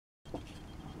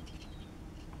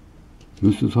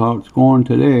this is how it's going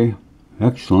today.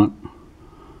 Excellent.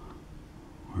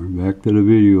 We're back to the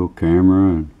video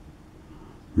camera and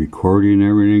recording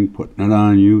everything, putting it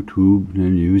on YouTube, and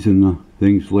then using the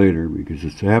things later, because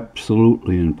it's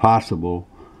absolutely impossible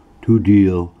to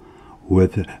deal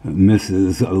with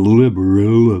Mrs.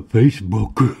 Liberal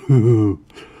Facebook.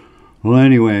 Well,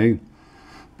 anyway,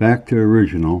 back to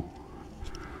original.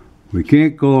 We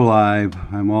can't go live.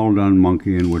 I'm all done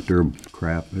monkeying with their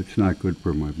crap. It's not good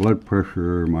for my blood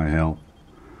pressure or my health.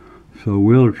 So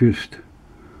we'll just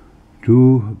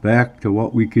do back to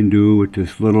what we can do with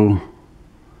this little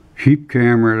cheap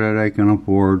camera that I can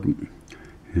afford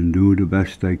and do the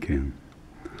best I can.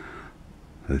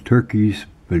 The turkey's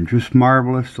been just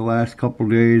marvelous the last couple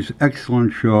days.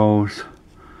 Excellent shows.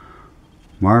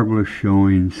 Marvelous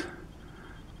showings.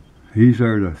 These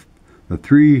are the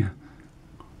three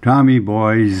Tommy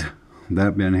boys that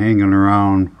have been hanging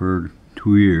around for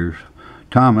 2 years.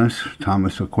 Thomas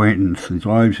acquaintance, he's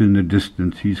always in the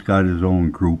distance. He's got his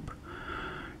own group.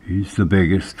 He's the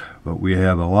biggest, but we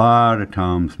have a lot of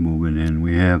Toms moving in.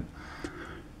 We have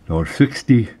those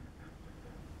 60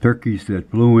 turkeys that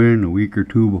flew in a week or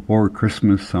two before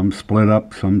Christmas. Some split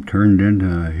up, some turned into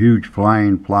a huge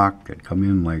flying flock that come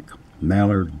in like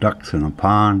mallard ducks in a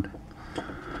pond.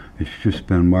 It's just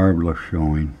been marvelous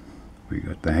showing. We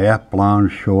got the half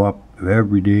blondes show up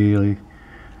every day. It's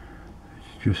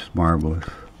just marvelous.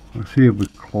 Let's see if we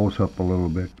close up a little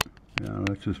bit. Yeah,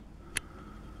 that's just as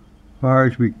far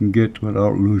as we can get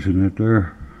without losing it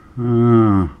there.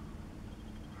 From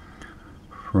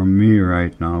me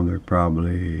right now, they're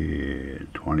probably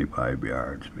 25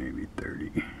 yards, maybe 30.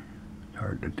 It's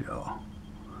hard to tell.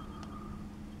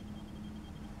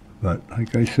 But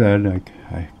like I said, I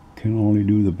can only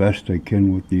do the best I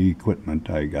can with the equipment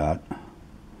I got.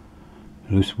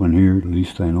 This one here, at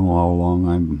least I know how long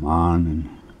I'm on, and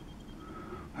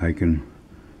I can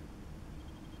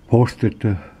post it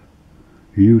to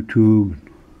YouTube,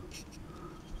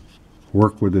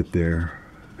 work with it there.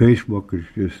 Facebook is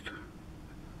just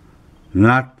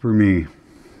not for me.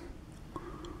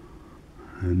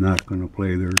 I'm not going to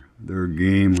play their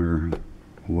game or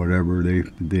whatever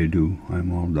they do.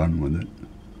 I'm all done with it.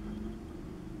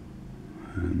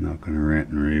 I'm not going to rant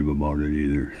and rave about it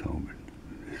either.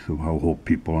 So I hope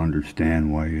people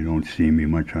understand why you don't see me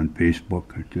much on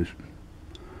Facebook. It's just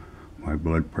my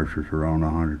blood pressure's around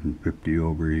 150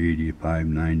 over 85,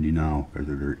 90 now because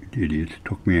of their idiots. It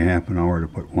took me a half an hour to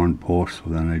put one post,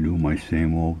 so then I do my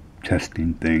same old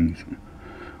testing things.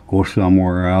 Go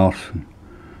somewhere else and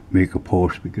make a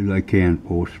post because I can't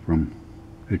post from.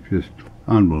 It's just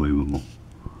unbelievable.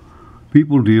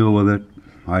 People deal with it.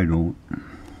 I don't.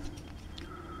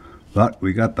 But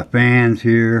we got the fans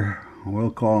here.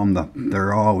 We'll call them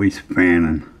they're always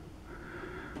fanning.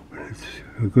 But it's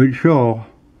a good show.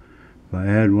 If I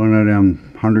had one of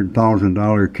them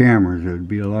 $100,000 cameras, it'd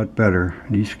be a lot better.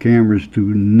 These cameras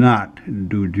do not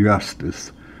do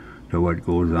justice to what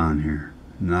goes on here.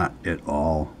 Not at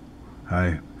all.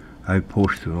 I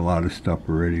posted a lot of stuff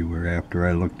already where after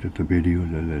I looked at the video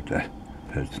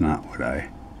that's not what I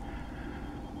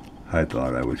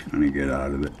thought I was going to get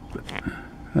out of it. But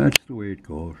that's the way it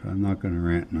goes. I'm not going to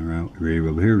rant and rave.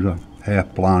 But here's a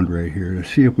half blonde right here. Let's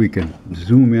see if we can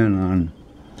zoom in on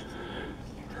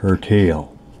her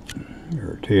tail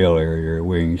area, her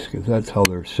wings, because that's how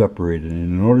they're separated.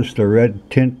 And notice the red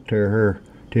tint to her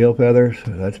tail feathers?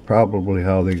 That's probably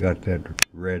how they got that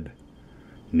red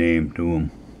name to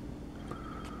them.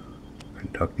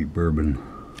 Kentucky Bourbon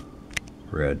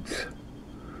Reds.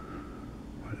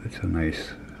 But it's a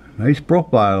nice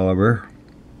profile of her.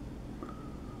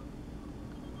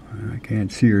 I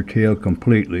can't see her tail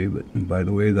completely, but by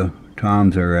the way the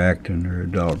toms are acting, they're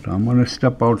adult. I'm going to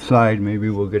step outside. Maybe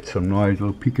we'll get some noise.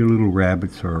 We'll peek a little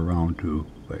rabbits are around too,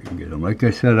 if I can get them. Like I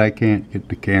said, I can't get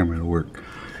the camera to work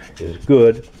as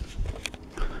good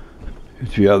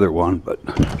as the other one, but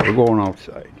we're going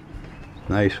outside.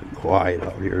 Nice and quiet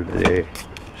out here today.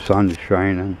 Sun's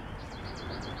shining.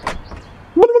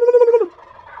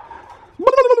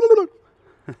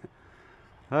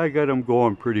 I got them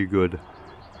going pretty good.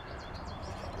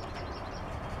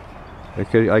 I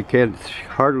can't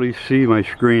hardly see my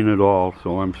screen at all,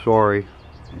 so I'm sorry.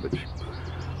 But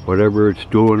whatever it's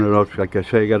doing, like I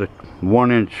say, I got a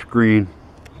 1-inch screen.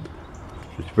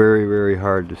 It's very, very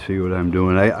hard to see what I'm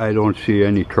doing. I don't see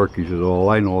any turkeys at all.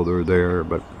 I know they're there,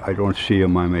 but I don't see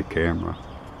them on my camera.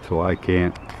 So I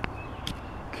can't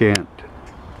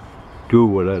do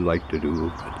what I'd like to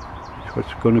do. So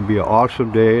it's going to be an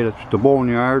awesome day. That's the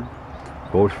boneyard.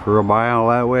 Goes for a mile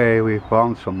that way. We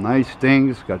found some nice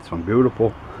things. Got some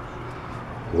beautiful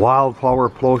wildflower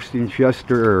postings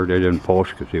yesterday, or they didn't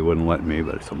post because they wouldn't let me,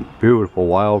 but some beautiful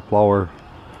wildflower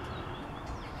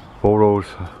photos.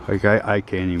 Like I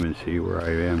can't even see where I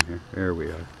am here. There we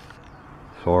are.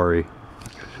 Sorry.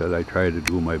 Like I said, I tried to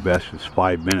do my best. It's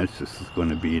 5 minutes this is going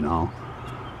to be now.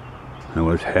 It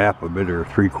was half of it or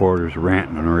 3/4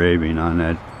 ranting and raving on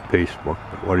that Facebook,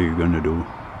 but what are you going to do?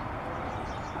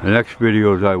 The next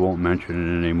videos I won't mention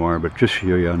it anymore, but just so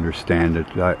you understand it,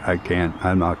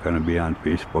 I'm not going to be on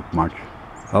Facebook much.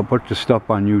 I'll put the stuff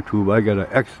on YouTube. I got an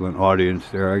excellent audience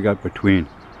there. I got between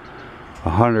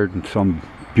 100 and some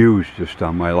views just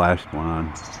on my last one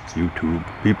on YouTube.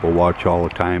 People watch all the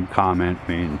time, comment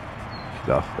me and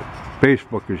stuff, but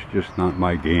Facebook is just not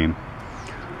my game.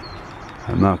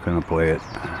 I'm not going to play it.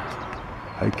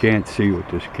 I can't see with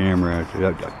this camera.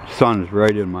 The sun's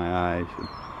right in my eyes.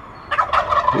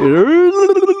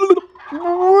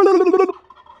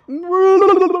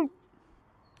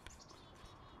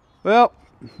 Well,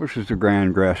 this is the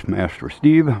Grand Grass Master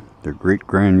Steve, the great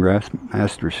Grand Grass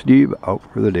Master Steve, out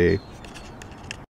for the day.